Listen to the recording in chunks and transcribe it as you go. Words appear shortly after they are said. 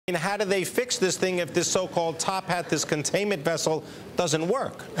And how do they fix this thing if this so-called top hat, this containment vessel, doesn't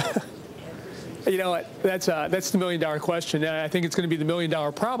work? You know what? That's the million-dollar question. I think it's going to be the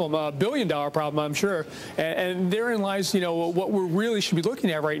million-dollar problem, billion-dollar problem, I'm sure. And therein lies, what we really should be looking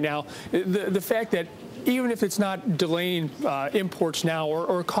at right now. The fact that even if it's not delaying imports now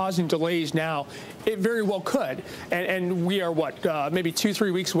or causing delays now, it very well could. And we are, maybe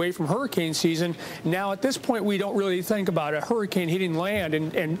 2-3 weeks away from hurricane season. Now, at this point, we don't really think about a hurricane hitting land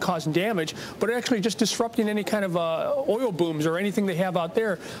and causing damage, but actually just disrupting any kind of oil booms or anything they have out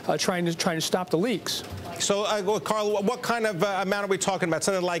there, trying to stop the leaks. So, Carl, what kind of amount are we talking about?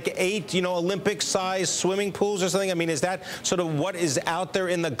 Something like 8, Olympic-sized swimming pools or something? I mean, is that sort of what is out there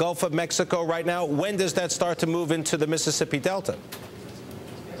in the Gulf of Mexico right now? When does that start to move into the Mississippi Delta?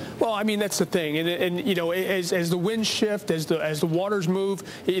 Well, I mean, that's the thing, and as the winds shift, as the waters move,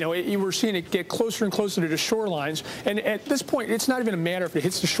 we're seeing it get closer and closer to the shorelines. And at this point, it's not even a matter if it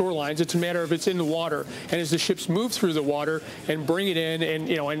hits the shorelines; it's a matter of it's in the water. And as the ships move through the water and bring it in,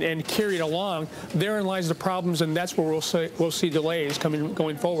 and carry it along, therein lies the problems, and that's where we'll see delays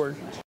going forward.